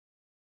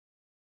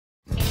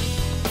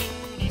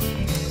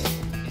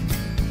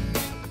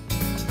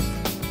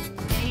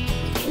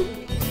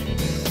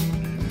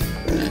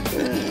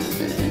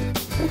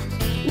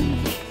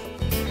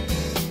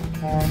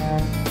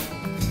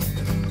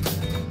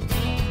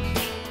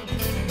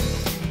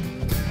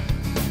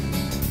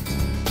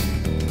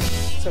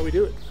how we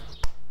do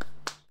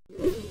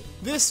it.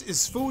 This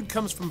is Food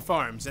Comes from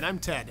Farms, and I'm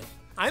Ted.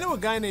 I know a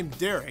guy named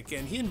Derek,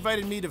 and he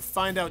invited me to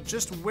find out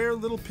just where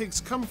little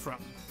pigs come from.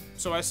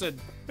 So I said,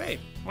 hey,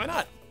 why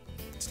not?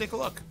 Let's take a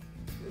look.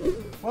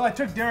 Well, I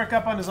took Derek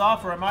up on his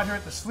offer. I'm out here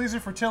at the Sleazer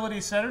Fertility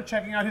Center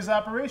checking out his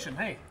operation.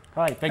 Hey.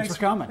 Hi, thanks for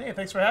coming. Hey,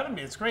 thanks for having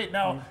me. It's great.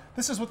 Now,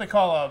 this is what they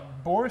call a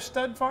boar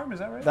stud farm, is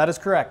that right? That is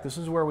correct. This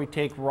is where we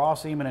take raw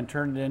semen and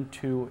turn it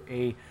into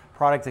a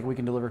product that we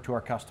can deliver to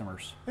our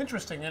customers.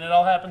 Interesting, and it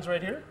all happens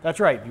right here?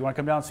 That's right. You want to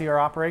come down and see our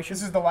operation?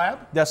 This is the lab?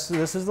 This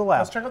is the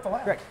lab. Let's check out the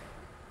lab. Great.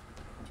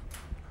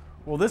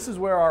 Well, this is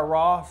where our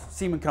raw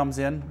semen comes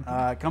in.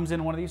 It comes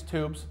in one of these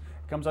tubes.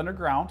 It comes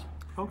underground.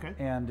 Okay.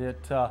 And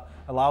it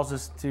allows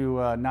us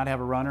to not have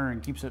a runner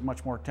and keeps it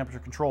much more temperature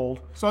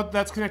controlled. So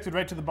that's connected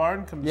right to the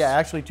barn? Yeah,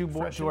 actually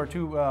to our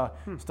two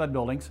stud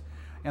buildings.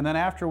 And then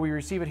after we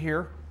receive it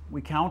here,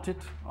 we count it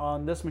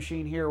on this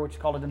machine here, which is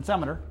called a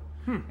densimeter.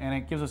 And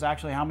it gives us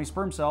actually how many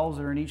sperm cells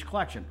are in each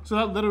collection. So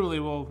that literally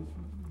will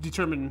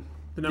determine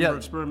the number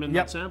of sperm in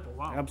that sample.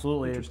 Wow.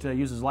 Absolutely. It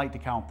uses light to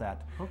count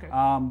that. Okay.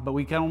 But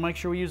we can make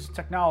sure we use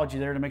technology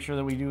there to make sure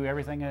that we do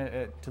everything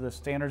to the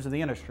standards of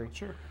the industry.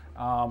 Sure.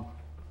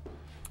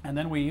 And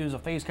then we use a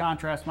phase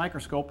contrast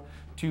microscope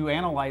to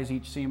analyze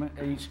each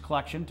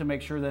collection to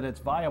make sure that it's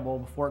viable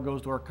before it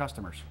goes to our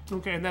customers.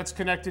 Okay, and that's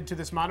connected to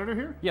this monitor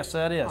here? Yes,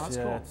 that is. Oh, that's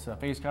cool. It's a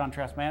phase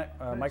contrast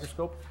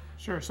microscope.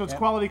 Sure, so it's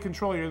quality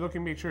control. You're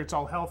looking to make sure it's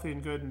all healthy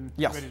and good and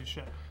ready to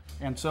ship.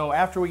 And so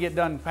after we get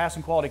done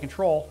passing quality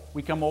control,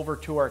 we come over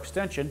to our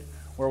extension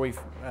where we've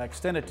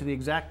extended to the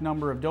exact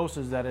number of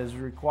doses that is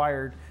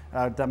required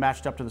that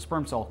matched up to the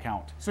sperm cell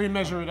count. So you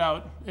measure it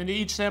out, and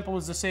each sample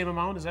is the same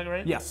amount, is that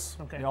right? Yes.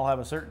 Okay.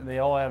 They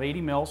all have 80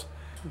 mils,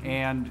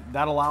 and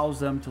that allows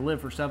them to live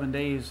for 7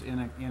 days in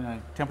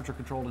a temperature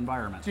controlled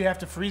environment. Do you have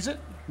to freeze it?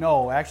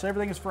 No, actually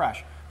everything is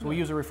fresh. So we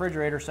use a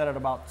refrigerator set at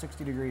about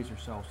 60 degrees or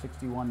so,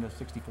 61 to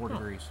 64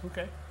 degrees.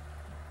 Okay.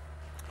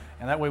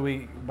 And that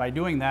way, by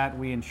doing that,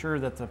 we ensure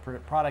that the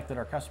product that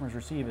our customers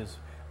receive is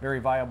very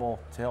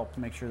viable to help to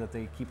make sure that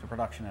they keep the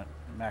production at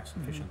max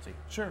efficiency.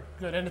 Sure,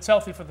 good, and it's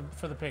healthy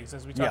for the pigs,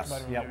 as we talked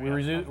about earlier. Yeah, we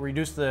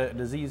reduce the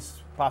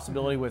disease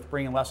possibility with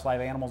bringing less live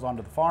animals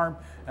onto the farm.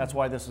 That's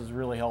why this has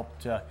really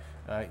helped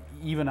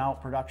even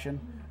out production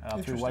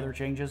through weather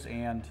changes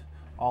and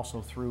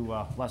also through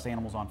less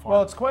animals on farm.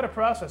 Well, it's quite a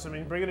process. I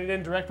mean, bringing it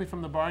in directly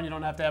from the barn, you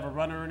don't have to have a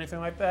runner or anything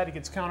like that. It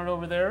gets counted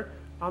over there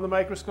on the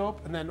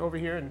microscope and then over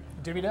here and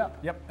divvied up.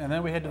 Yep, and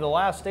then we head to the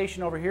last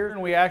station over here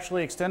and we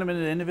actually extend them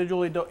into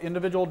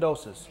individual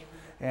doses.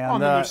 And,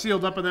 and then they're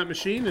sealed up in that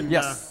machine and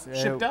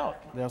shipped out.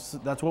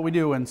 That's what we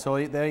do, and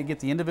so they get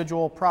the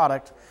individual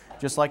product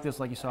just like this,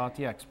 like you saw at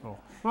the expo.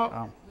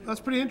 Well, that's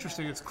pretty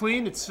interesting. It's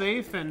clean, it's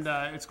safe, and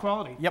it's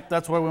quality. Yep,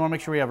 that's why we want to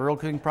make sure we have a real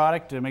clean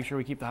product to make sure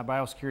we keep the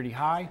biosecurity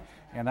high,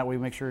 and that way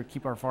we make sure to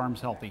keep our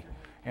farms healthy.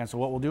 And so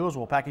what we'll do is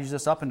we'll package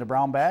this up into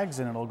brown bags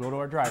and it'll go to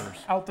our drivers.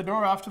 Out the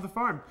door, off to the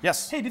farm.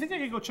 Yes. Hey, do you think I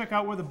could go check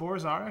out where the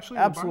boars are actually?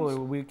 Absolutely,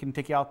 we can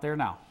take you out there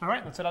now. All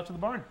right, let's head out to the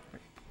barn.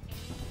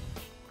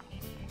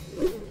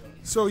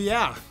 So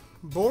yeah,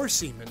 boar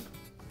semen.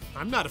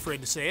 I'm not afraid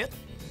to say it.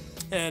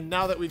 And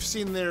now that we've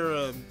seen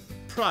their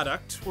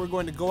product, we're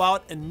going to go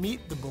out and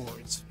meet the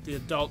boars, the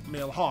adult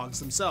male hogs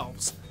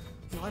themselves.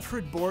 You know, I've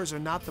heard boars are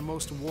not the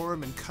most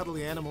warm and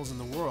cuddly animals in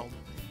the world.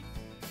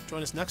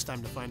 Join us next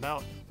time to find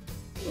out.